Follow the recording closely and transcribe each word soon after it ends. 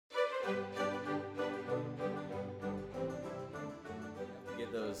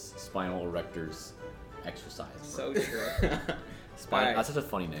was spinal erectors exercise. So true. Right. That's such a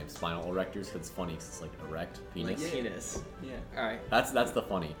funny name, spinal erectors, because it's funny because it's like erect penis. Like penis. Yeah. All right. That's the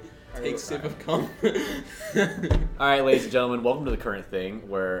funny. Take sip of cum. All right, ladies and gentlemen, welcome to the current thing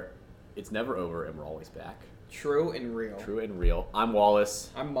where it's never over and we're always back. True and real. True and real. I'm Wallace.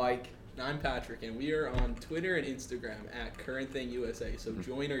 I'm Mike. And I'm Patrick, and we are on Twitter and Instagram at CurrentThingUSA. So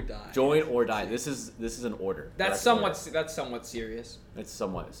join or die. Join or die. This is an order. That's somewhat serious. It's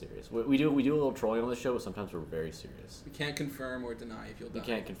somewhat serious. We do a little trolling on the show, but sometimes we're very serious. We can't confirm or deny if you'll die. We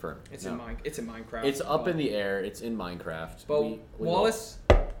can't confirm. It's in Minecraft. It's up in the air. It's in Minecraft. But Wallace,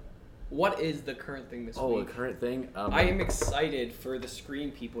 what is the current thing this week? Oh, the current thing? I am excited for the screen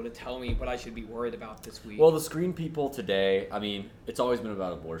people to tell me what I should be worried about this week. Well, the screen people today, I mean, it's always been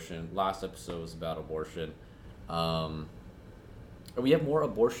about abortion. Last episode was about abortion. And we have more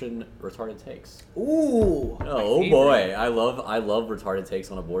abortion retarded takes. Ooh! Oh boy, I love retarded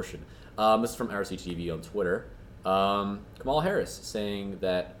takes on abortion. This is from RCTV on Twitter. Kamala Harris saying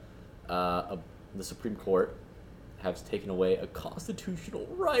that the Supreme Court has taken away a constitutional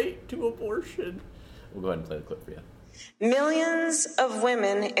right to abortion. We'll go ahead and play the clip for you. Millions of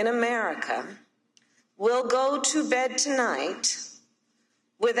women in America will go to bed tonight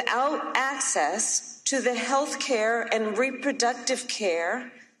without access to the health care and reproductive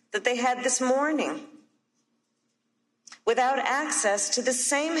care that they had this morning, without access to the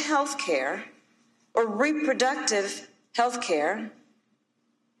same health care or reproductive health care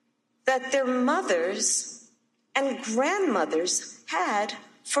that their mothers and grandmothers had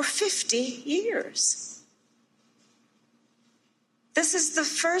for 50 years. This is the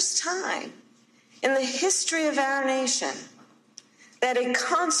first time in the history of our nation that a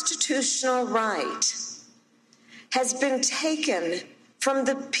constitutional right has been taken from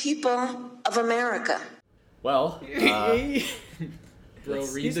the people of America. Well, bro,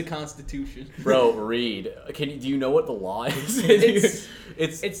 read the Constitution. Bro, read. Do you know what the law is?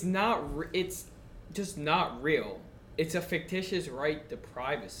 It's just not real. It's a fictitious right to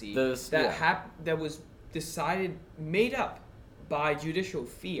privacy that was made up by judicial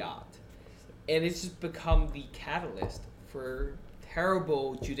fiat, and it's just become the catalyst for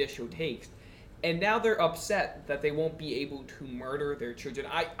terrible judicial takes. And now they're upset that they won't be able to murder their children.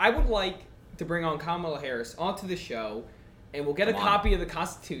 I would like to bring on Kamala Harris onto the show, and we'll get a copy of the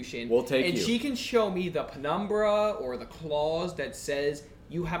Constitution. We'll take and you. she can show me the penumbra or the clause that says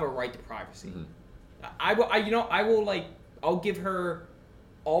you have a right to privacy. Mm-hmm. I'll give her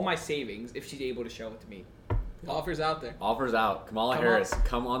all my savings if she's able to show it to me. Offers out there. Offers out. Kamala Harris,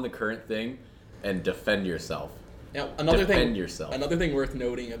 come on the current thing and defend yourself. Now, another thing worth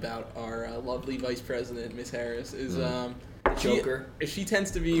noting about our lovely Vice President, Miss Harris, is Joker. She tends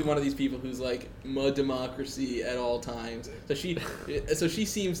to be one of these people who's like mud democracy at all times. So she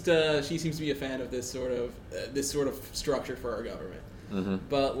seems to be a fan of this sort of structure for our government. Mm-hmm.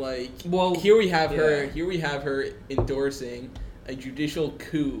 But here we have her endorsing a judicial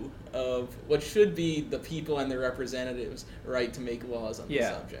coup of what should be the people and their representatives' right to make laws on this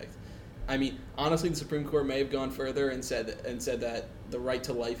subject. I mean, honestly, the Supreme Court may have gone further and said that the right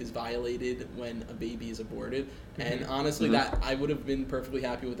to life is violated when a baby is aborted. Mm-hmm. And honestly, that I would have been perfectly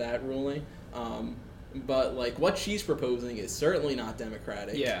happy with that ruling. But what she's proposing is certainly not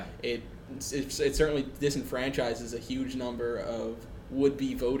democratic. Yeah. It certainly disenfranchises a huge number of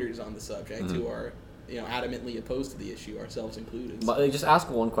would-be voters on the subject who are adamantly opposed to the issue, ourselves included. But just ask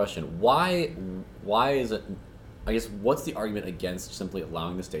one question: Why is it? I guess what's the argument against simply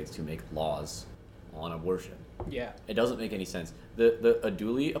allowing the states to make laws on abortion? Yeah, it doesn't make any sense. A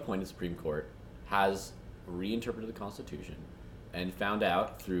duly appointed Supreme Court has reinterpreted the Constitution and found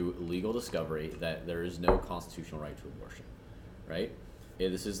out through legal discovery that there is no constitutional right to abortion. Right?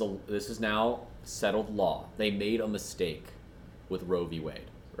 This is now settled law. They made a mistake with Roe v.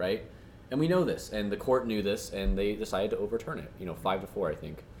 Wade, right? And we know this, and the court knew this, and they decided to overturn it. 5-4, I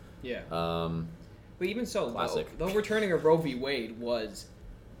think. Yeah. But even so, the overturning of Roe v. Wade was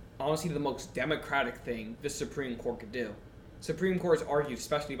honestly the most democratic thing the Supreme Court could do. Supreme Court is argued,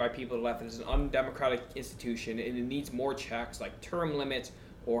 especially by people on the left, that it's an undemocratic institution and it needs more checks like term limits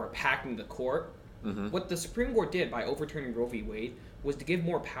or packing the court. Mm-hmm. What the Supreme Court did by overturning Roe v. Wade was to give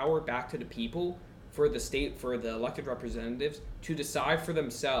more power back to the people for the elected representatives to decide for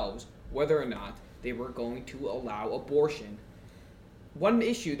themselves whether or not they were going to allow abortion. One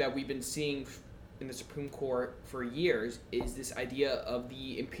issue that we've been seeing in the Supreme Court for years is this idea of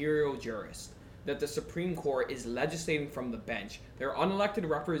the imperial jurist, that the Supreme Court is legislating from the bench. They're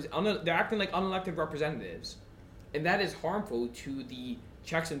they're acting like unelected representatives, and that is harmful to the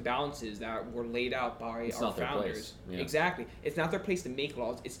checks and balances that were laid out by our founders. Yeah. Exactly. It's not their place to make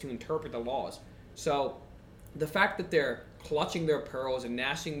laws, it's to interpret the laws. So the fact that they're clutching their pearls and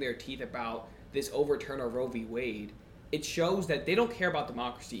gnashing their teeth about this overturn of Roe v. Wade, it shows that they don't care about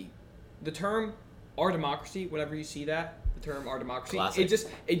democracy. The term our democracy, whenever you see that, the term our democracy,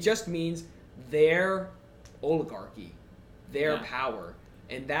 it just means their oligarchy, their power.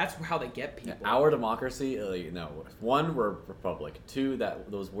 And that's how they get people. Yeah, our democracy, no. One, we're republic. Two, that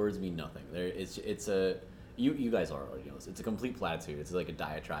those words mean nothing. It's a you guys already know this. It's a complete platitude. It's like a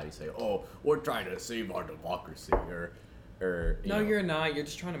diatribe. You say, "Oh, we're trying to save our democracy," or you're not. You're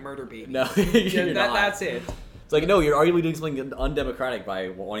just trying to murder babies. No, you're not. That's it. It's like, no, you're arguably doing something undemocratic by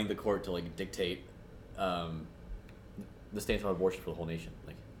wanting the court to like dictate the stance on abortion for the whole nation.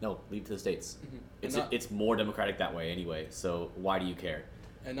 Like, no, leave it to the states. Mm-hmm. It's more democratic that way anyway. So why do you care?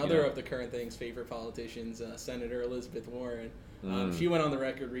 Another of the current thing's favorite politicians, Senator Elizabeth Warren, she went on the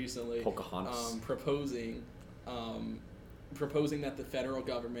record recently proposing that the federal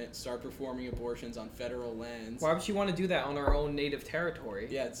government start performing abortions on federal lands. Why would she want to do that on our own native territory?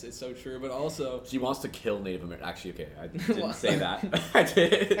 Yeah, it's so true, but also... She wants to kill Native Americans. Actually, okay, I didn't say that. I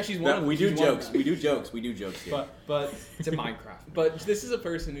did. We do jokes here. But it's a Minecraft. But this is a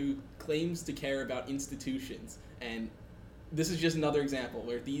person who claims to care about institutions, and this is just another example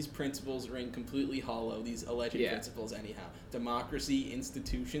where these principles ring completely hollow, these alleged principles anyhow. Democracy,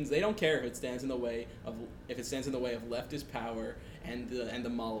 institutions, they don't care if it stands in the way of leftist power and the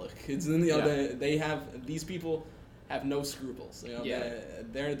Moloch. These people have no scruples.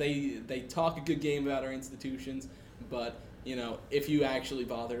 They talk a good game about our institutions, but if you actually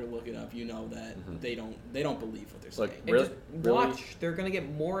bother to look it up, you know that they don't believe what they're saying. And just watch, they're going to get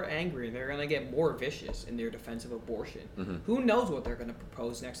more angry, they're going to get more vicious in their defense of abortion. Mm-hmm. Who knows what they're going to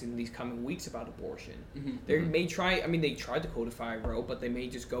propose next in these coming weeks about abortion. Mm-hmm. They may try, they tried to codify Roe, but they may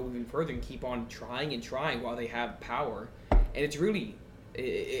just go even further and keep on trying while they have power. And it's really,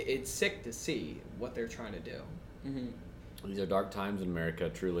 it's sick to see what they're trying to do. Mm-hmm. These are dark times in America,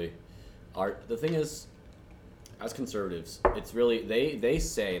 truly. The thing is, as conservatives, it's really, they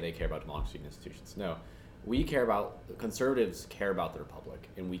say they care about democracy and institutions. No, conservatives care about the republic,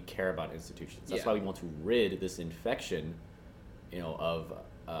 and we care about institutions. That's why we want to rid this infection, of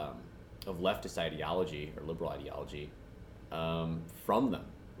leftist ideology or liberal ideology, from them.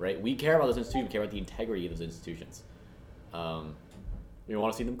 Right? We care about those institutions. We care about the integrity of those institutions. We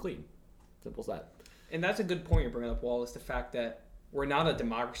want to see them clean. Simple as that. And that's a good point you're bringing up, Wallace. The fact that we're not a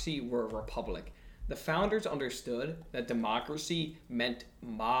democracy, we're a republic. The founders understood that democracy meant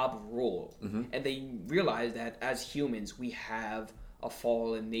mob rule. Mm-hmm. And they realized that as humans, we have a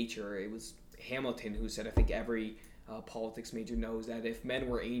fallen nature. It was Hamilton who said, I think every politics major knows that if men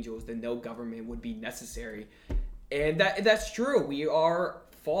were angels, then no government would be necessary. And that's true. We are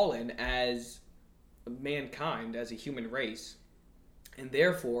fallen as mankind, as a human race. And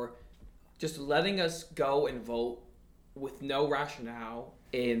therefore, just letting us go and vote with no rationale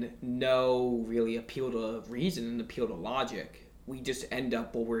and no really appeal to reason and appeal to logic, we just end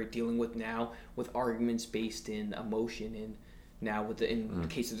up what we're dealing with now with arguments based in emotion, and now with the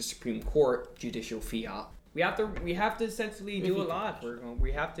case of the Supreme Court, judicial fiat. We have to essentially do a lot.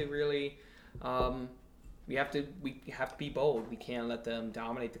 We have to really we have to be bold. We can't let them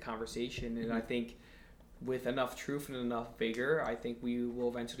dominate the conversation. And I think with enough truth and enough vigor, I think we will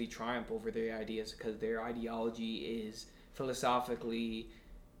eventually triumph over their ideas, because their ideology is philosophically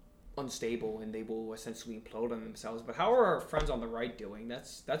unstable, and they will essentially implode on themselves. But how are our friends on the right doing?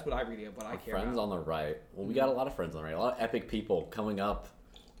 That's what I care about. Friends on the right. Well, we got a lot of friends on the right. A lot of epic people coming up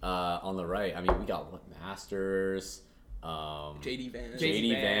on the right. We got Masters, JD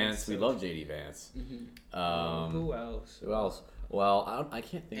Vance. We love JD Vance. Mm-hmm. Who else? Well, I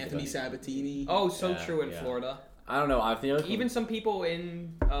can't think. Anthony Sabatini. Oh, so true in Florida. I don't know. I think even some people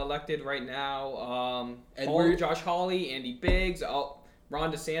elected right now. Josh Hawley, Andy Biggs,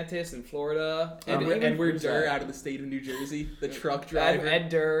 Ron DeSantis in Florida, Edward Durr out of the state of New Jersey, the truck driver. Ed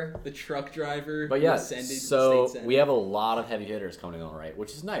Durr, the truck driver. But yeah, so we have a lot of heavy hitters coming on the right,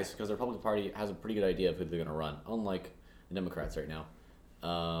 which is nice because the Republican Party has a pretty good idea of who they're going to run, unlike the Democrats right now.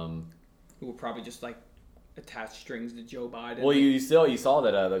 Who will probably just attach strings to Joe Biden. Well, you saw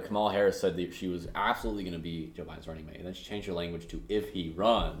that Kamala Harris said that she was absolutely going to be Joe Biden's running mate, and then she changed her language to "if he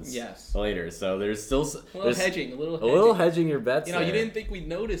runs." Yes. Later, so there's still a little hedging your bets. You didn't think we'd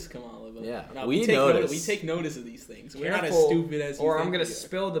notice Kamala, but yeah, we take notice of these things. We're not as stupid as you Or think. I'm going to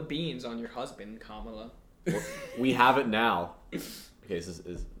spill the beans on your husband, Kamala. We have it now. Okay, this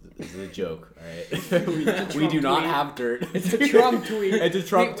is a joke, all right? we do not have dirt. It's a Trump tweet. It's a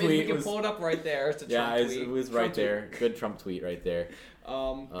Trump tweet. We can pull it up right there. It's a Trump tweet. Yeah, it was right there. Good Trump tweet right there.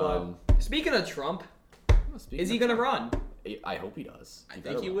 But speaking of Trump, is he going to run? I hope he does. I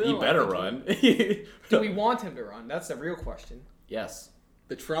think he will. He better run. Do we want him to run? That's the real question. Yes.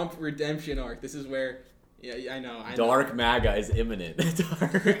 The Trump redemption arc. This is where, I know. Dark MAGA is imminent.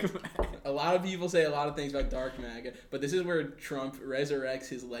 Dark MAGA. A lot of people say a lot of things about Dark MAGA, but this is where Trump resurrects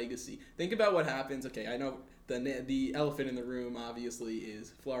his legacy. Think about what happens. Okay, I know the elephant in the room, obviously,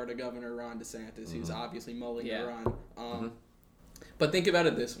 is Florida Governor Ron DeSantis, who's obviously mulling to run. But think about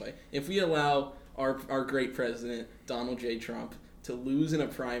it this way. If we allow our great president, Donald J. Trump, to lose in a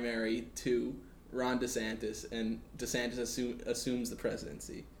primary to Ron DeSantis, and DeSantis assumes the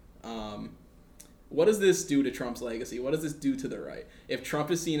presidency, what does this do to Trump's legacy? What does this do to the right? If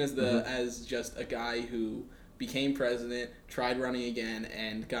Trump is seen as as just a guy who became president, tried running again,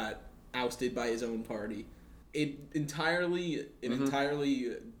 and got ousted by his own party, it entirely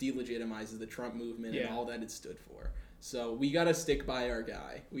delegitimizes the Trump movement and all that it stood for. So we gotta stick by our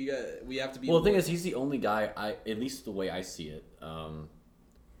guy. We have to be. Well, the thing is, he's the only guy. At least the way I see it. And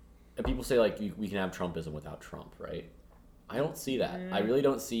people say like we can have Trumpism without Trump, right? I don't see that. I really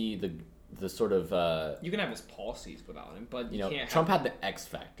don't see the sort of. You can have his policies without him, but you can't. Trump had the X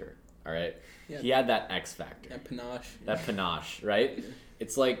factor. All right, he had that X factor. That panache, right?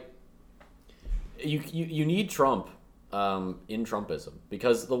 It's like you need Trump in Trumpism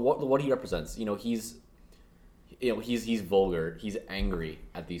because what he represents. He's vulgar. He's angry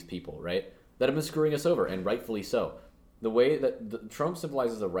at these people, right? That have been screwing us over, and rightfully so. The way that Trump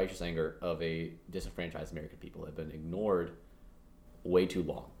symbolizes the righteous anger of a disenfranchised American people that have been ignored way too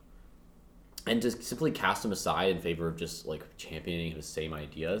long. And to simply cast him aside in favor of just like championing his same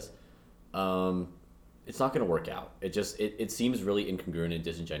ideas, it's not going to work out. It seems really incongruent and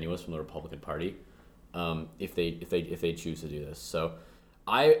disingenuous from the Republican Party if they choose to do this. So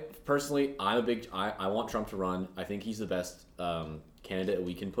I want Trump to run. I think he's the best candidate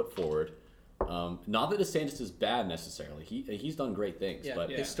we can put forward. Not that DeSantis is bad necessarily. He's done great things. But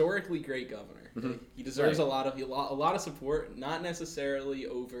historically great governor. Mm-hmm. He deserves a lot of support. Not necessarily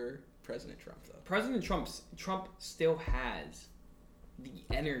over President Trump though. President Trump still has the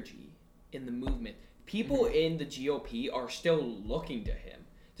energy in the movement. People in the GOP are still looking to him.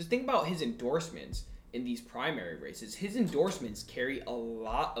 Just think about his endorsements in these primary races. His endorsements carry a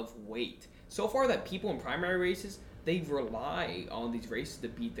lot of weight. So far that people in primary races, they rely on these races to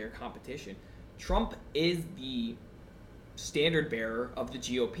beat their competition. Trump is the standard bearer of the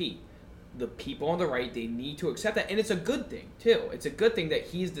GOP. The people on the right, they need to accept that. And it's a good thing, too. It's a good thing that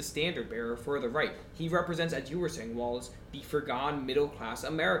he's the standard bearer for the right. He represents, as you were saying, Wallace, the forgotten middle-class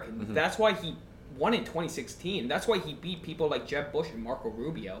American. Mm-hmm. That's why he won in 2016. That's why he beat people like Jeb Bush and Marco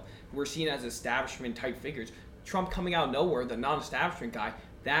Rubio, who were seen as establishment-type figures. Trump coming out of nowhere, the non-establishment guy,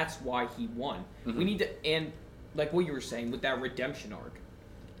 that's why he won. Mm-hmm. We need to, and like what you were saying with that redemption arc,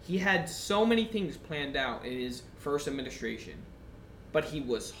 he had so many things planned out in his first administration, but he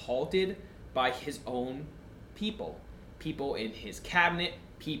was halted by his own people in his cabinet,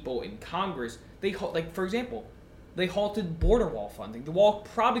 people in Congress. For example, they halted border wall funding. The wall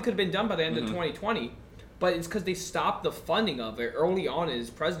probably could have been done by the end of 2020, but it's because they stopped the funding of it early on in his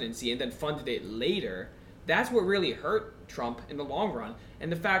presidency and then funded it later. That's what really hurt Trump in the long run.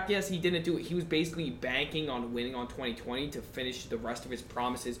 And the fact, yes, he didn't do it. He was basically banking on winning on 2020 to finish the rest of his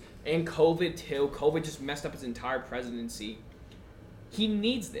promises. And COVID, too. COVID just messed up his entire presidency. He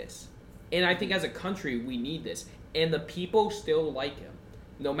needs this. And I think as a country, we need this. And the people still like him.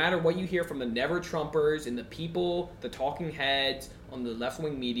 No matter what you hear from the never-Trumpers and the people, the talking heads on the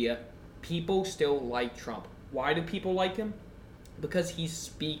left-wing media, people still like Trump. Why do people like him? Because he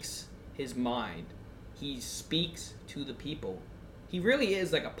speaks his mind. He speaks to the people. He really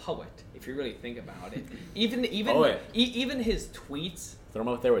is like a poet, if you really think about it. Even his tweets. Throw him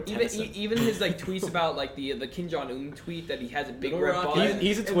out there with Tennyson. Even his tweets about the Kim Jong-un tweet that he has a big red button.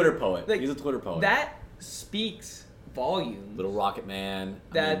 He's a Twitter poet. He's a Twitter poet. That speaks volumes. Little Rocket Man.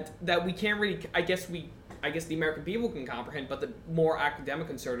 That we can't really. I guess the American people can comprehend, but the more academic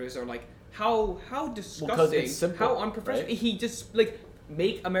conservatives are like, how disgusting, it's simple, how unprofessional. Right? He just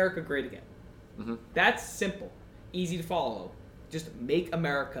make America great again. Mm-hmm. That's simple, easy to follow. Just make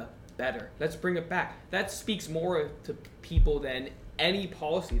America better. Let's bring it back. That speaks more to people than any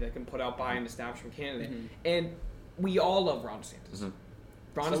policy that can put out by an establishment candidate. Mm-hmm. And we all love Ron DeSantis. Mm-hmm.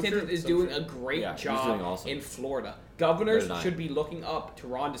 Ron DeSantis is doing a great job awesome. In Florida. Governors should be looking up to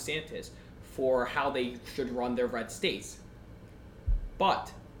Ron DeSantis for how they should run their red states.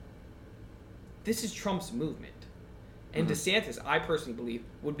 But this is Trump's movement. And DeSantis, I personally believe,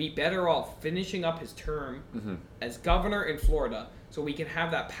 would be better off finishing up his term as governor in Florida so we can have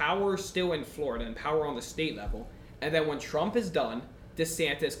that power still in Florida and power on the state level. And then when Trump is done,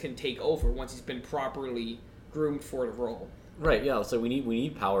 DeSantis can take over once he's been properly groomed for the role. Right. Yeah. So we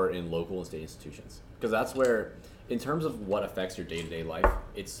need power in local and state institutions, because that's where, in terms of what affects your day-to-day life,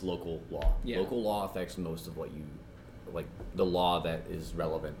 it's local law. Yeah. Local law affects most of what you, like the law that is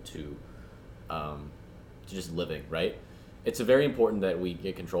relevant to just living. Right. It's very important that we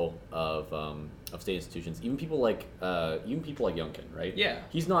get control of state institutions. Even people like Youngkin, right? Yeah.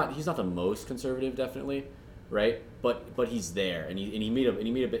 He's not the most conservative, definitely, right? But he's there, and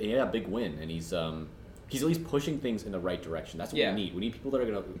he had a big win, and he's at least pushing things in the right direction. That's what we need. We need people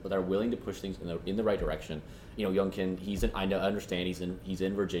that are willing to push things in the right direction. Youngkin, I understand he's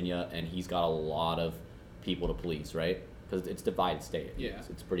in Virginia, and he's got a lot of people to please, right? Because it's divided state. Yeah.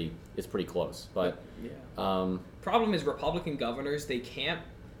 It's pretty close. But problem is Republican governors, they can't,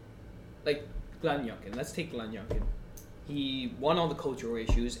 like Glenn Youngkin. Let's take Glenn Youngkin. He won all the cultural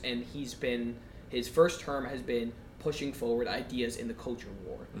issues, and his first term has been pushing forward ideas in the culture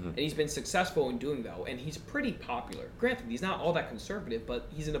war. Mm-hmm. And he's been successful in doing that, and he's pretty popular. Granted, he's not all that conservative, but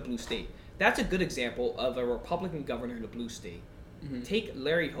he's in a blue state. That's a good example of a Republican governor in a blue state. Mm-hmm. Take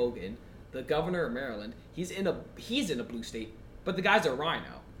Larry Hogan, the governor of Maryland. He's in a blue state, but the guy's a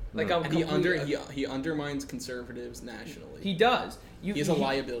rhino. Like he undermines conservatives nationally. He does. He's a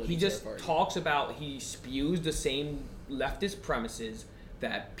liability. He just talks about, he spews the same leftist premises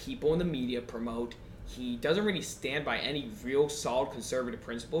that people in the media promote. He doesn't really stand by any real solid conservative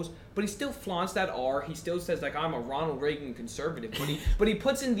principles, but he still flaunts that R. He still says, like, I'm a Ronald Reagan conservative, but he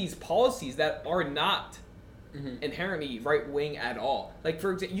puts in these policies that are not inherently right-wing at all. Like,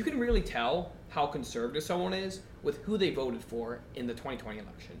 for example, you can really tell how conservative someone is with who they voted for in the 2020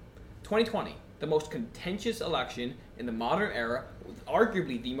 election. 2020, the most contentious election in the modern era,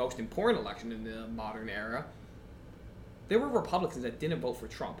 arguably the most important election in the modern era. There were Republicans that didn't vote for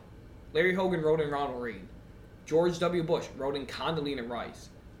Trump. Larry Hogan wrote in Ronald Reagan. George W. Bush wrote in Condoleezza Rice.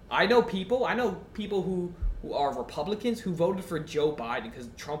 I know people who are Republicans who voted for Joe Biden because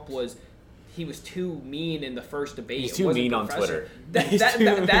Trump was too mean in the first debate. He's too mean on Twitter.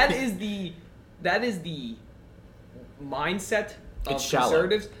 That is the mindset of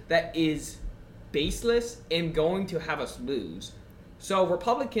conservatives that is baseless and going to have us lose. So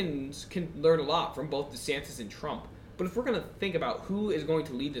Republicans can learn a lot from both DeSantis and Trump. But if we're going to think about who is going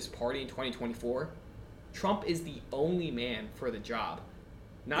to lead this party in 2024, Trump is the only man for the job.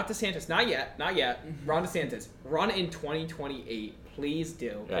 Not DeSantis. Not yet. Ron DeSantis. Run in 2028. Please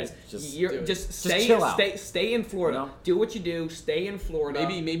do. Right, just stay in Florida. You know? Do what you do. Stay in Florida.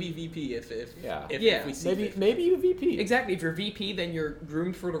 Maybe VP if we see maybe you VP. Exactly. If you're VP, then you're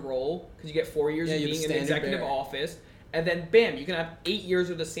groomed for the role because you get 4 years of being in executive office, and then bam, you can have 8 years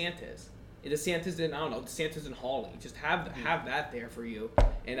with DeSantis. DeSantis and Hawley. Just have that there for you,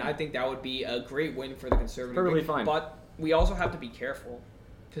 and I think that would be a great win for the conservative. Perfectly fine. But we also have to be careful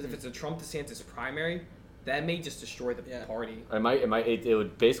because if it's a Trump-DeSantis primary, that may just destroy the party. It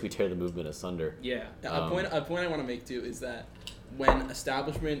would basically tear the movement asunder. Yeah. A point I want to make too is that when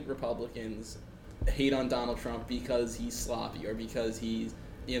establishment Republicans hate on Donald Trump because he's sloppy or because he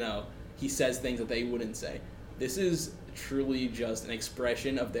says things that they wouldn't say, this is truly just an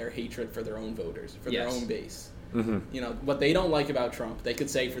expression of their hatred for their own voters, for their own base. Mm-hmm. What they don't like about Trump, they could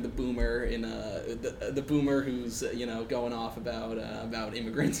say for the boomer the boomer who's going off about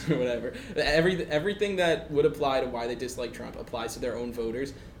immigrants or whatever. Everything that would apply to why they dislike Trump applies to their own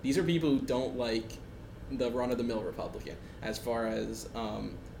voters. These are people who don't like the run-of-the-mill Republican, as far as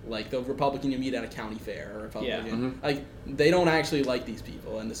like the Republican you meet at a county fair or a Republican. Yeah. Mm-hmm. Like, they don't actually like these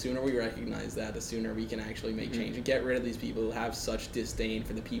people, and the sooner we recognize that, the sooner we can actually make change and get rid of these people who have such disdain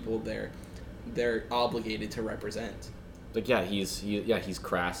for the people they're obligated to represent. Like, he's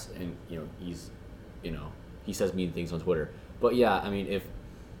crass, and he says mean things on Twitter. But yeah, I mean, if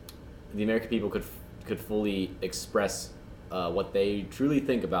the American people could fully express what they truly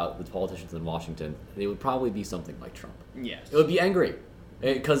think about the politicians in Washington, they would probably be something like Trump. Yes. It would be angry.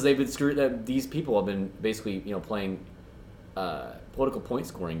 Because they've been screwed. These people have been basically, playing political point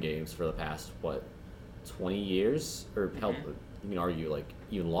scoring games for the past 20 years, or hell, you can argue like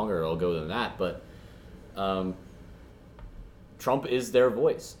even longer ago than that. But Trump is their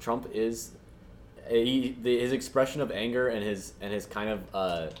voice. Trump is his expression of anger and his kind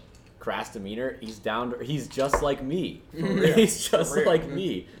of crass demeanor. He's just like me. He's just like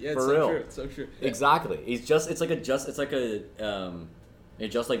me. Yeah, for real. It's so true. Exactly.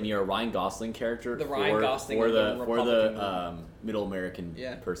 It's like me, or a Ryan Gosling character. The Ryan Gosling for the middle American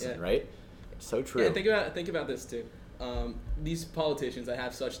person, right? So true. Yeah, think about this too. These politicians that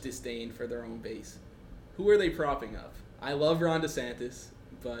have such disdain for their own base, who are they propping up? I love Ron DeSantis,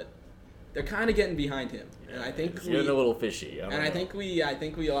 but they're kind of getting behind him, and I think it's getting a little fishy. I think we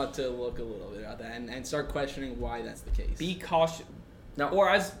ought to look a little bit at that and start questioning why that's the case. Be cautious. No. Or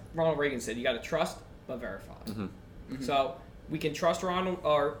as Ronald Reagan said, you got to trust but verify. Mm-hmm. Mm-hmm. So we can trust Ron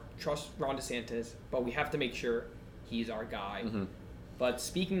DeSantis, but we have to make sure he's our guy. Mm-hmm. But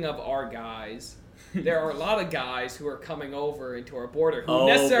speaking of our guys, there are a lot of guys who are coming over into our border who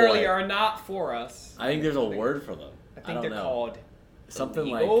necessarily are not for us. I think there's a word for them. I think they're called something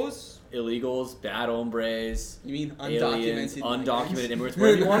illegals? Like illegals, bad hombres. You mean undocumented immigrants,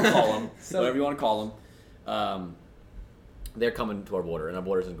 whatever you want to call them. Whatever you want to call them. They're coming to our border, and our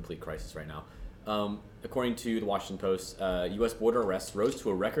border is in complete crisis right now. According to the Washington Post, U.S. border arrests rose to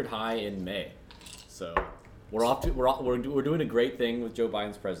a record high in May. So we're doing a great thing with Joe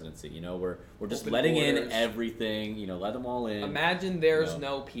Biden's presidency. You know, we're just letting in everything. You know, let them all in. Imagine there's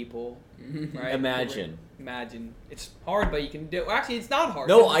no people. Right? Imagine. It's hard, but you can do. Actually, it's not hard.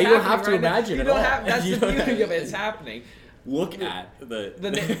 No, you don't have to imagine at all. That's the beauty of it. It's happening. Look at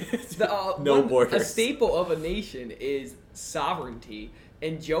the no borders. A staple of a nation is sovereignty,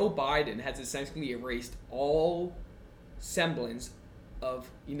 and Joe Biden has essentially erased all semblance of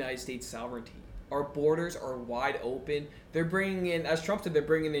United States sovereignty. Our borders are wide open. They're bringing in, as Trump said, they're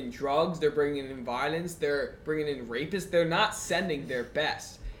bringing in drugs, they're bringing in violence, they're bringing in rapists. They're not sending their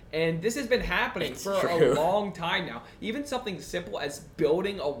best. And this has been happening for a long time now. Even something simple as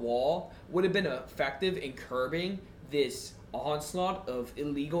building a wall would have been effective in curbing this onslaught of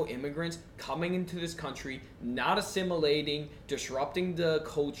illegal immigrants coming into this country, not assimilating, disrupting the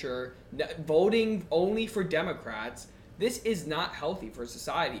culture, voting only for Democrats. This is not healthy for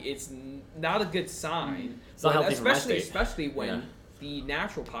society. It's not a good sign. It's not healthy for my state. Especially when the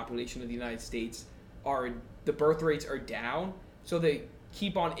natural population of the United States the birth rates are down, so they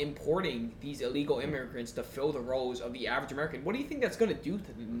keep on importing these illegal immigrants to fill the roles of the average American. What do you think that's going to do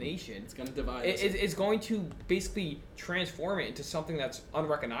to the nation? It's going to divide us. It's going to basically transform it into something that's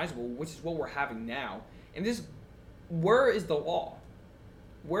unrecognizable, which is what we're having now. And where is the law?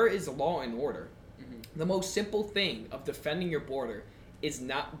 Where is the law and order? Mm-hmm. The most simple thing of defending your border is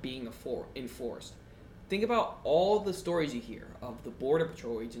not being enforced. Think about all the stories you hear of the Border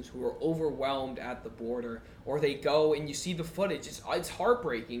Patrol agents who are overwhelmed at the border, or they go and you see the footage. It's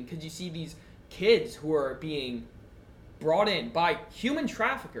heartbreaking because you see these kids who are being brought in by human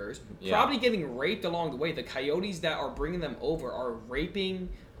traffickers, probably getting raped along the way. The coyotes that are bringing them over are raping,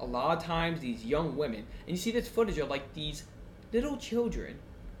 a lot of times, these young women. And you see this footage of like these little children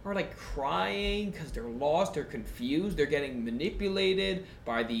are like crying because they're lost, they're confused, they're getting manipulated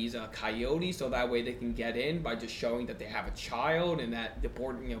by these coyotes, so that way they can get in by just showing that they have a child, and that the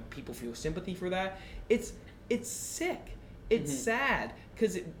border, people feel sympathy for that. It's sick. It's sad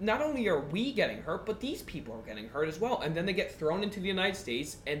because not only are we getting hurt, but these people are getting hurt as well, and then they get thrown into the United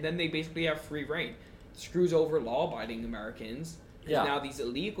States, and then they basically have free reign. It screws over law-abiding Americans. Yeah. Now these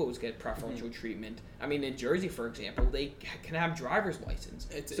illegals get preferential treatment. I mean, in Jersey, for example, they can have driver's license.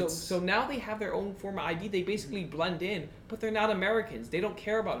 So now they have their own form of ID. They basically blend in, but they're not Americans. They don't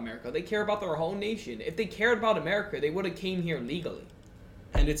care about America. They care about their own nation. If they cared about America, they would have came here legally.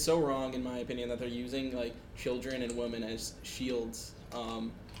 And it's so wrong, in my opinion, that they're using like children and women as shields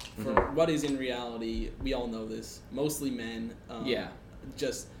for what is in reality, we all know this, mostly men.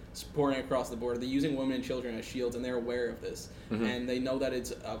 Just pouring across the border. They're using women and children as shields, and they're aware of this, and they know that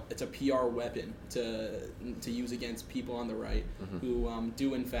it's a PR weapon to use against people on the right who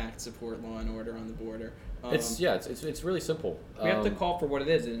do in fact support law and order on the border. It's really simple. We have to call for what it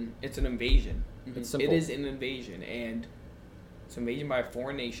is, and it's an invasion. It's simple. It is an invasion, and it's an invasion by a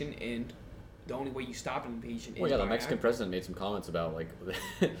foreign nation, and the only way you stop an invasion is the Mexican president made some comments about like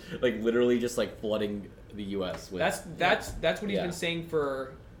literally just like flooding the U.S. with. That's what he's been saying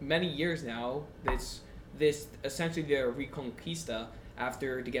for many years now. This essentially their reconquista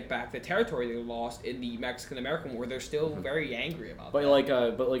to get back the territory they lost in the Mexican-American War. They're still very angry about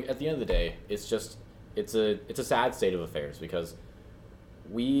that. But at the end of the day, it's a sad state of affairs because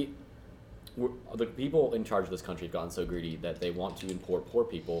the people in charge of this country have gotten so greedy that they want to import poor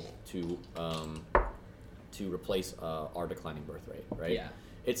people to replace our declining birth rate, right? Yeah.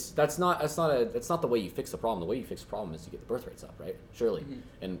 That's not the way you fix the problem. The way you fix the problem is to get the birth rates up, right? Surely,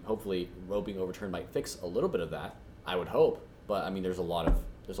 and hopefully Roe being overturned might fix a little bit of that. I would hope, but I mean, there's a lot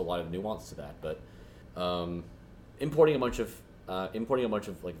of nuance to that. But importing a bunch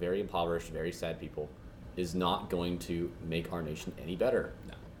of like very impoverished, very sad people is not going to make our nation any better.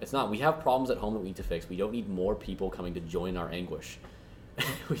 No, it's not. We have problems at home that we need to fix. We don't need more people coming to join our anguish.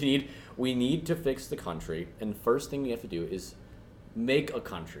 we need to fix the country, and first thing we have to do is make a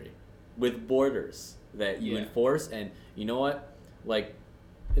country with borders that you enforce. And you know what, like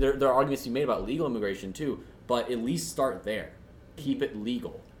there are arguments to be made about legal immigration too, but at least start there. Keep it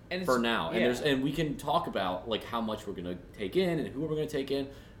legal for now. And we can talk about like how much we're going to take in and who we're going to take in.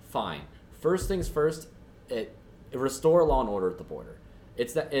 Fine. First things first, restore law and order at the border.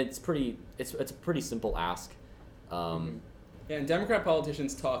 It's a pretty simple ask. And Democrat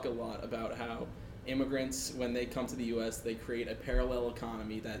politicians talk a lot about how immigrants, when they come to the U.S., they create a parallel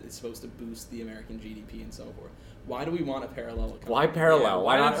economy that is supposed to boost the American GDP and so forth. Why do we want a parallel economy? Why parallel? Yeah,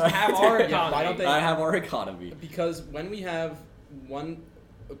 why not have our economy? Why don't they have our economy? Because when we have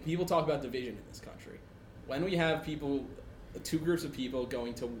people talk about division in this country. When we have two groups of people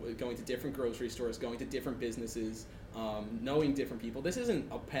going to different grocery stores, going to different businesses, knowing different people, this isn't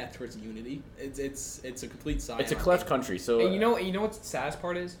a path towards unity. It's a complete side. It's a cleft country. So and you know what the saddest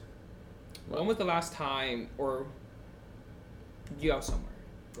part is? What? When was the last time, or you go somewhere,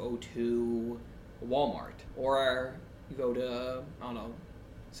 go to Walmart, or you go to, I don't know,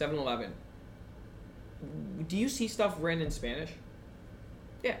 7-Eleven. Do you see stuff written in Spanish?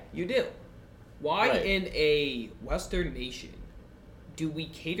 Yeah, you do. Why in a Western nation do we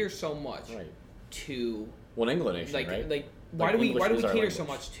cater so much to an Anglo nation, right? Like why do we cater so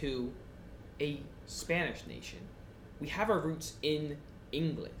much to a Spanish nation? We have our roots in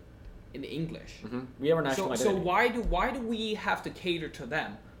England, in English. Mm-hmm. We have our national identity. So why do we have to cater to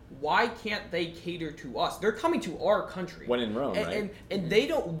them? Why can't they cater to us? They're coming to our country. When in Rome, right? And they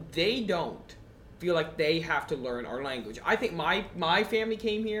don't feel like they have to learn our language. I think my family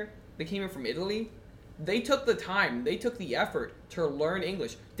came here. They came in from Italy. They took the time. They took the effort to learn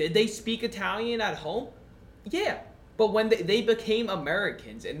English. Did they speak Italian at home? Yeah. But when they became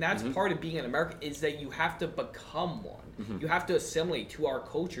Americans, and that's part of being an American, is that you have to become one. Mm-hmm. You have to assimilate to our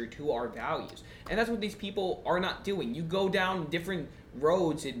culture, to our values. And that's what these people are not doing. You go down different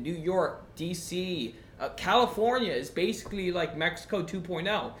roads in New York, D.C., California is basically like Mexico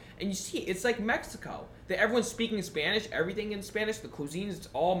 2.0. And you see, it's like Mexico. Everyone's speaking Spanish, everything in Spanish, the cuisine is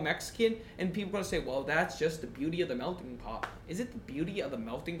all Mexican, and people are going to say, well, that's just the beauty of the melting pot. Is it the beauty of the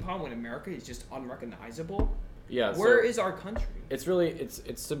melting pot when America is just unrecognizable? Yeah. Where is our country? It's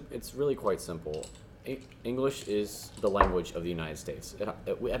really quite simple. English is the language of the United States.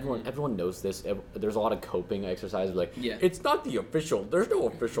 Everyone knows this. There's a lot of coping exercises like, it's not the official. There's no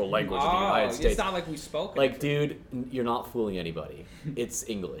official language of the United States. It's not like we spoke. Like, dude, you're not fooling anybody. It's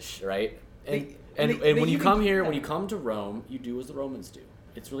English, right? And when you come here, when you come to Rome, you do as the Romans do.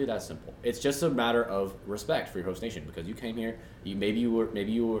 It's really that simple. It's just a matter of respect for your host nation because you came here. You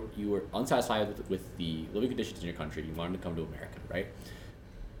were unsatisfied with the living conditions in your country. You wanted to come to America, right?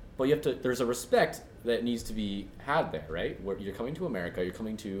 But there's a respect that needs to be had there, right? Where you're coming to America, you're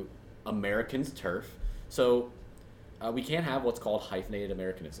coming to Americans' turf. So we can't have what's called hyphenated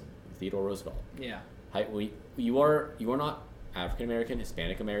Americanism. Theodore Roosevelt. Yeah. You are not African American,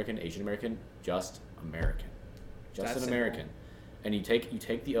 Hispanic American, Asian American, just American. Just an American. And you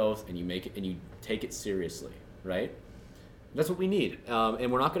take the oath and you take it seriously, right? That's what we need.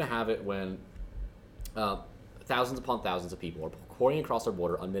 And we're not going to have it when thousands upon thousands of people are pouring across our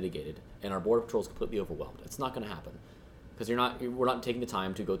border unmitigated and our border patrol is completely overwhelmed. It's not going to happen because we're not taking the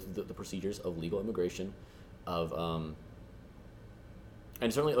time to go through the procedures of legal immigration, and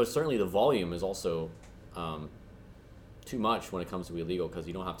certainly the volume is also too much when it comes to illegal because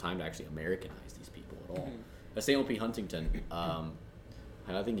you don't have time to actually Americanize these people at all. Mm-hmm. Samuel P. Huntington, and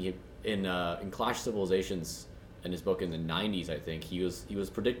I think he in Clash of Civilizations in his book in the 90s, I think he was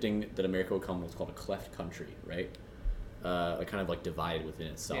predicting that America would become what's called a cleft country, right? Kind of like divided within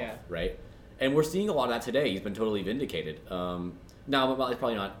itself, right? And we're seeing a lot of that today. He's been totally vindicated. Now, it's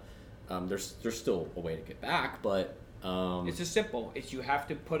probably not. There's still a way to get back, but it's just simple. It's you have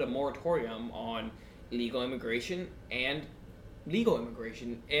to put a moratorium on illegal immigration and legal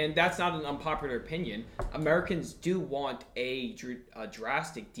immigration, and that's not an unpopular opinion. Americans do want a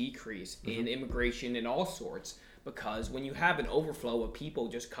drastic decrease in immigration in all sorts, because when you have an overflow of people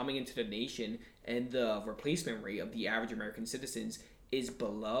just coming into the nation and the replacement rate of the average American citizens is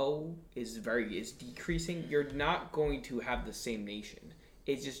decreasing, you're not going to have the same nation.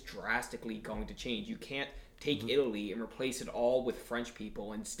 It's just drastically going to change. You can't take Italy and replace it all with French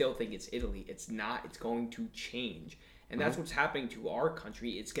people and still think it's Italy. It's not. It's going to change. And that's what's happening to our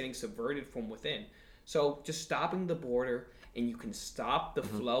country. It's getting subverted from within. So just stopping the border, and you can stop the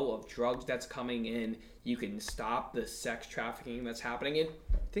flow of drugs that's coming in. You can stop the sex trafficking that's happening. And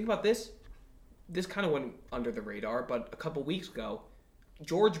think about this. This kind of went under the radar, but a couple weeks ago,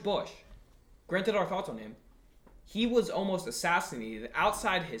 George Bush, granted our thoughts on him, he was almost assassinated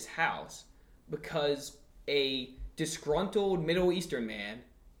outside his house because a disgruntled Middle Eastern man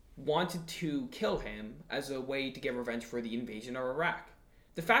wanted to kill him as a way to get revenge for the invasion of Iraq.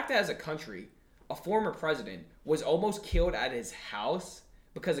 The fact that as a country, a former president was almost killed at his house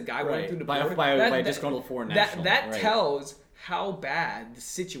because a guy went through the border. By a disgruntled foreign national. That tells how bad the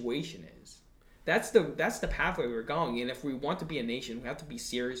situation is. That's the pathway we're going, and if we want to be a nation, we have to be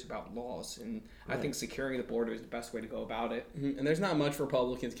serious about laws, and I think securing the border is the best way to go about it. Mm-hmm. And there's not much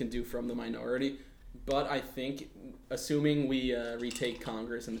Republicans can do from the minority, but I think, assuming we retake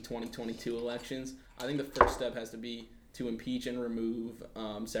Congress in the 2022 elections, I think the first step has to be to impeach and remove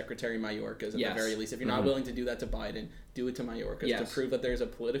Secretary Mayorkas at the very least. If you're not willing to do that to Biden, do it to Mayorkas to prove that there's a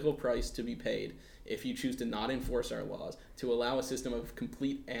political price to be paid if you choose to not enforce our laws, to allow a system of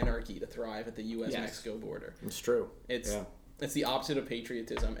complete anarchy to thrive at the U.S.-Mexico border. It's true. It's the opposite of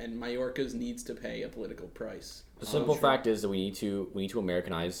patriotism, and Mayorkas needs to pay a political price. The simple fact is that we need to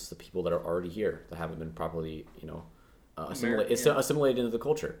Americanize the people that are already here, that haven't been properly, assimilated into the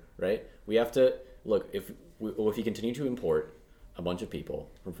culture, right? We have to, look, if we continue to import a bunch of people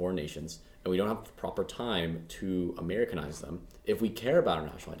from foreign nations, and we don't have the proper time to Americanize them, if we care about our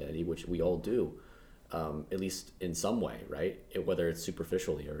national identity, which we all do, at least in some way, right? Whether it's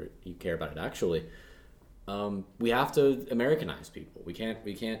superficially or you care about it actually, we have to Americanize people. We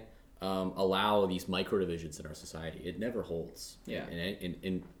can't allow these micro divisions in our society. It never holds. Yeah.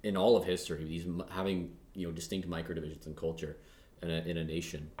 In all of history, these having distinct micro divisions in culture in a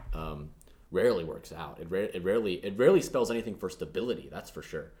nation rarely works out. It rarely spells anything for stability. That's for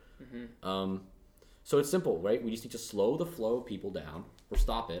sure. Mm-hmm. So it's simple, right? We just need to slow the flow of people down, or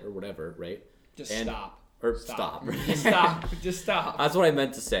stop it, or whatever, right? Stop. Stop. Just stop. That's what I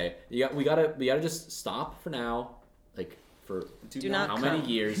meant to say. We gotta just stop for now. Like for do not how come. many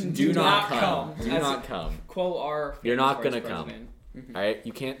years? Do not come. Do not come. Quote our. You're not gonna come. All right,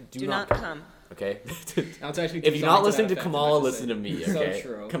 you can't. Do not come. Okay. If you're not listening to Kamala, listen to me. Okay. So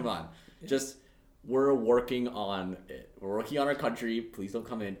true. Come on. Just we're working on it. We're working on our country. Please don't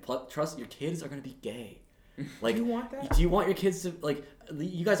come in. Trust your kids are gonna be gay. Like, do you want that? Do you want your kids to like?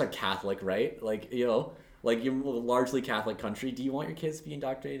 You guys are Catholic, right? Like like you're a largely Catholic country. Do you want your kids to be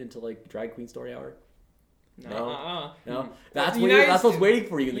indoctrinated into like drag queen story hour? No. That's what's waiting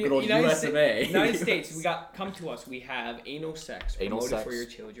for you in the good old US of A. United States, come to us. We have anal sex promoted for your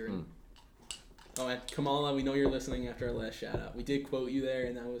children. Oh, and Kamala, we know you're listening after our last shout out. We did quote you there,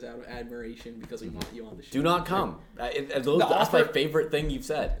 and that was out of admiration because we want you on the show. Do not come. That's my favorite thing you've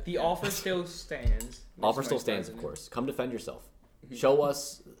said. The offer still stands. Offer still stands, of course. Come defend yourself. Show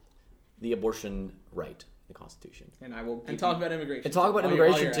us the abortion right. The Constitution. And talk about immigration. And talk about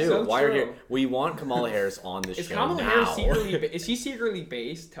immigration too. So Why are you here? We want Kamala Harris on this show. Is Kamala Harris is she secretly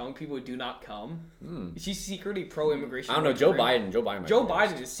based telling people do not come? Is she secretly pro-immigration? I don't know. Joe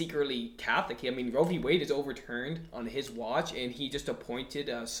Biden is secretly Catholic. I mean, Roe v. Wade is overturned on his watch, and he just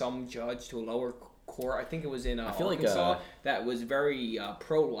appointed some judge to a lower court. I think it was in Arkansas that was very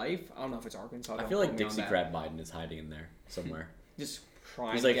pro-life. I don't know if it's Arkansas. I feel like Dixiecrat Biden is hiding in there somewhere. Just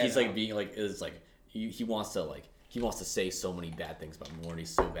trying. He wants to say so many bad things about minorities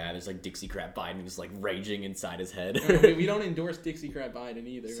so bad. It's like Dixiecrat Biden is like raging inside his head. We don't endorse Dixiecrat Biden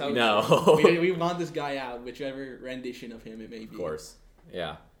either. So no. we want this guy out, whichever rendition of him it may be. Of course.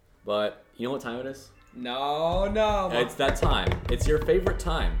 Yeah. But you know what time it is? No. It's that time. It's your favorite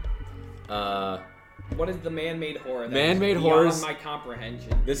time. What is the man-made horror? Man-made horrors. Beyond my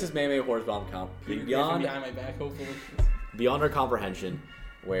comprehension. This is man-made horrors beyond behind my back, hopefully. Beyond our comprehension,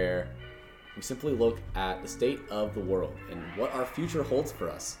 where we simply look at the state of the world and what our future holds for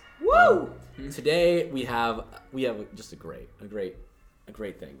us. Woo! Today we have just a great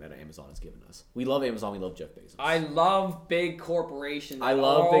thing that Amazon has given us. We love Amazon. We love Jeff Bezos. I love big corporations. I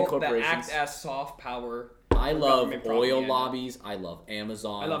love big corporations that act as soft power. I love oil lobbies. I love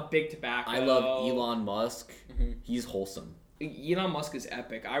Amazon. I love big tobacco. I love Elon Musk. Mm-hmm. He's wholesome. Elon Musk is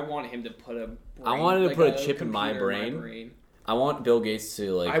epic. I want him to put I wanted to put a chip in my brain. I want Bill Gates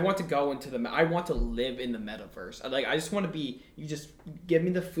to I want to go into I want to live in the metaverse. I just want to be. You just give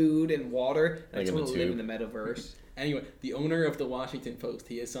me the food and water. I just want to live in the metaverse. Anyway, the owner of the Washington Post,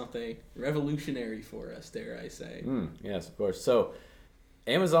 he has something revolutionary for us, dare I say. Yes, of course. So,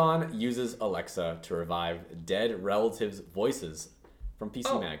 Amazon uses Alexa to revive dead relatives' voices from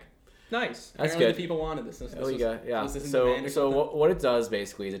PC Mag. Nice. That's good. People wanted this. Yeah. So what it does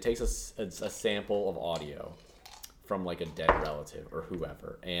basically is it takes a sample of audio from like a dead relative or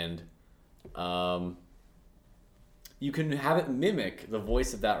whoever, and you can have it mimic the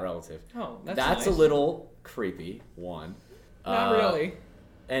voice of that relative. Oh, that's nice. A little creepy. One, not really.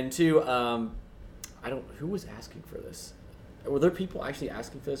 And two, who was asking for this? were there people actually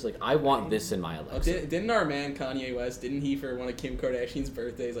asking for this? Like, I want this in my Alexa. Didn't our man Kanye West, didn't he for one of Kim Kardashian's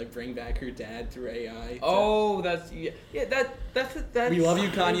birthdays, like bring back her dad through AI? That's we love you,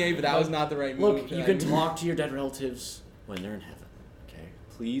 Kanye, but that was not the right move. Look, you can talk to your dead relatives when they're in heaven. Okay,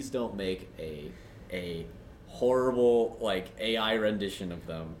 please don't make a horrible like AI rendition of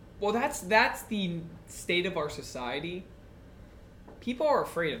them. Well, that's the state of our society. People are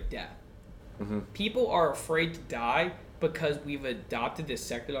afraid of death. Mm-hmm. People are afraid to die because we've adopted this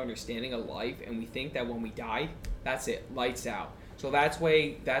secular understanding of life, and we think that when we die, that's it, lights out. So that's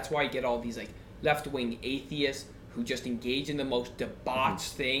why you get all these like left-wing atheists who just engage in the most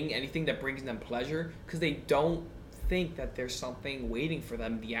debauched thing, anything that brings them pleasure, because they don't think that there's something waiting for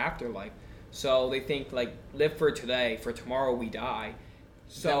them in the afterlife. So they think like, live for today, for tomorrow we die.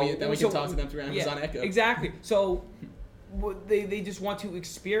 So then we can talk to them through Amazon Echo. Exactly. So they just want to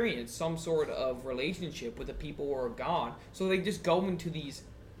experience some sort of relationship with the people who are gone. So they just go into these,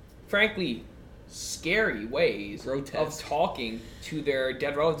 frankly, scary ways of talking to their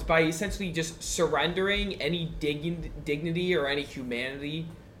dead relatives by essentially just surrendering any dignity or any humanity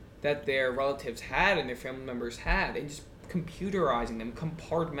that their relatives had and their family members had, and just computerizing them,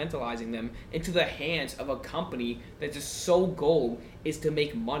 compartmentalizing them into the hands of a company that's just sole goal is to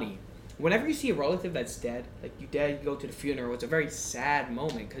make money. Whenever you see a relative that's dead, like you go to the funeral, it's a very sad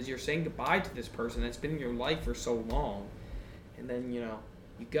moment because you're saying goodbye to this person that's been in your life for so long. And then, you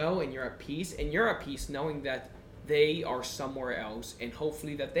go and you're at peace, and you're at peace knowing that they are somewhere else, and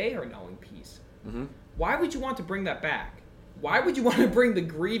hopefully that they are knowing peace. Mm-hmm. Why would you want to bring that back? Why would you want to bring the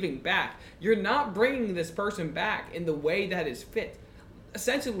grieving back? You're not bringing this person back in the way that is fit.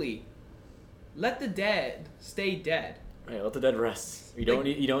 Essentially, let the dead stay dead. Right, let the dead rest. You don't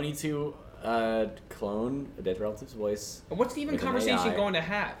need to clone a dead relative's voice. And what's the even conversation going to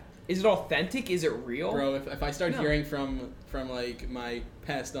have? Is it authentic? Is it real? Bro, if I start hearing from like my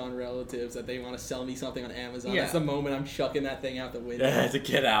passed on relatives that they want to sell me something on Amazon, that's the moment I'm chucking that thing out the window. Yeah, to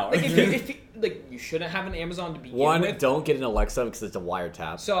get out. Like, if you shouldn't have an Amazon to begin with. One, don't get an Alexa because it's a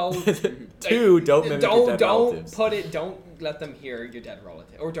wiretap. So, two, don't mimic your dead relatives. Don't let them hear your dead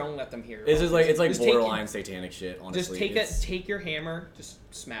relative, or don't let them hear. It's just like borderline satanic shit. Honestly, just take your hammer, just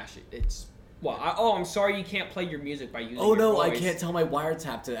smash it. It's. Well, I'm sorry you can't play your music by using your no, voice. I can't tell my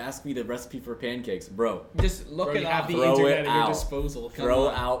wiretap to ask me the recipe for pancakes. Bro. Just look it up. You have the internet at your disposal. Throw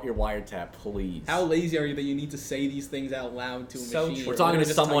out your wiretap, please. How lazy are you that you need to say these things out loud to a machine? We're talking to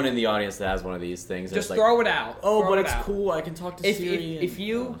someone in the audience that has one of these things. Just throw it out. It's cool. I can talk to Siri. If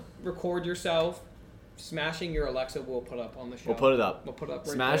you record yourself smashing your Alexa, we'll put up on the show. We'll put it up. Right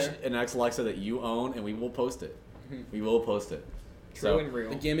Smash there. an Alexa that you own, and we will post it. We will post it. True and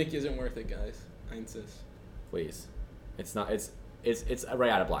real. The gimmick isn't worth it, guys. I insist. Please, it's not. It's right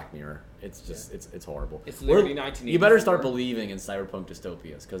out of Black Mirror. It's just it's horrible. It's literally 1984. You better start believing in cyberpunk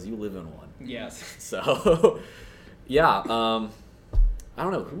dystopias because you live in one. Yes. So, yeah. I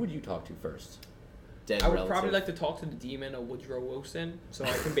don't know. Who would you talk to first? I would probably like to talk to the demon of Woodrow Wilson, so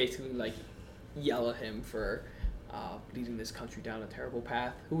I can basically like yell at him for leading this country down a terrible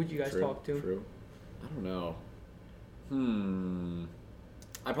path. Who would you guys talk to? True. I don't know.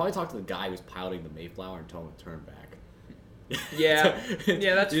 I'd probably talk to the guy who's piloting the Mayflower and tell him to turn back. Yeah,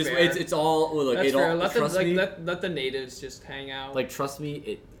 that's fair. It's all look. That's fair. Let the natives just hang out. Like, trust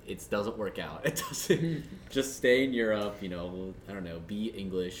me, it doesn't work out. It doesn't. Just stay in Europe. I don't know. Be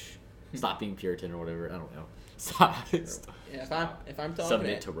English. Stop being Puritan or whatever. I don't know. Stop. Yeah, if I'm talking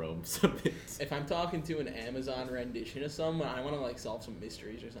submit to Rome. Submit. If I'm talking to an Amazon rendition of someone, I want to like solve some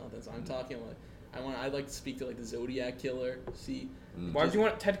mysteries or something. So I'm talking like. I'd like to speak to like the Zodiac Killer. See, why do you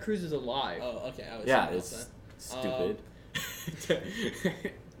want Ted Cruz is alive? Oh, okay. It's stupid.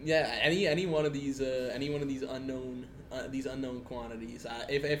 Yeah, any one of these unknown quantities.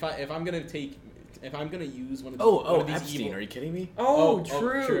 If I'm gonna use one of these. One of these Epstein, evil... Are you kidding me?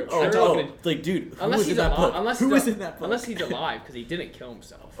 True. Like, dude, who was in that book? Who was in that book? Unless he's alive because he didn't kill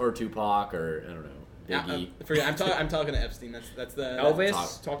himself. Or Tupac, or I don't know. I'm talking to Epstein. That's the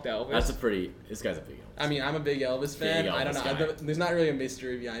Elvis. Talk to Elvis. This guy's a big Elvis. I mean, I'm a big Elvis fan. I don't know. There's not really a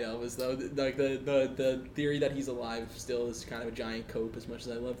mystery behind Elvis though. Like the theory that he's alive still is kind of a giant cope. As much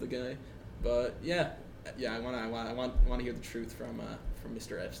as I love the guy, but yeah. I want to hear the truth from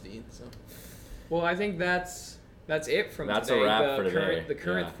Mr. Epstein. So. Well, I think that's it from that's today. A wrap for today. The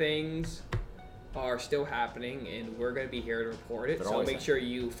current things are still happening, and we're going to be here to report it. So make sure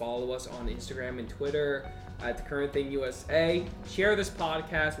you follow us on Instagram and Twitter at The Current Thing USA. Share this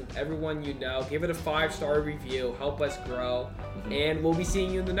podcast with everyone you know. Give it a 5-star review. Help us grow. And we'll be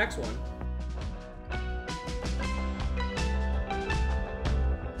seeing you in the next one.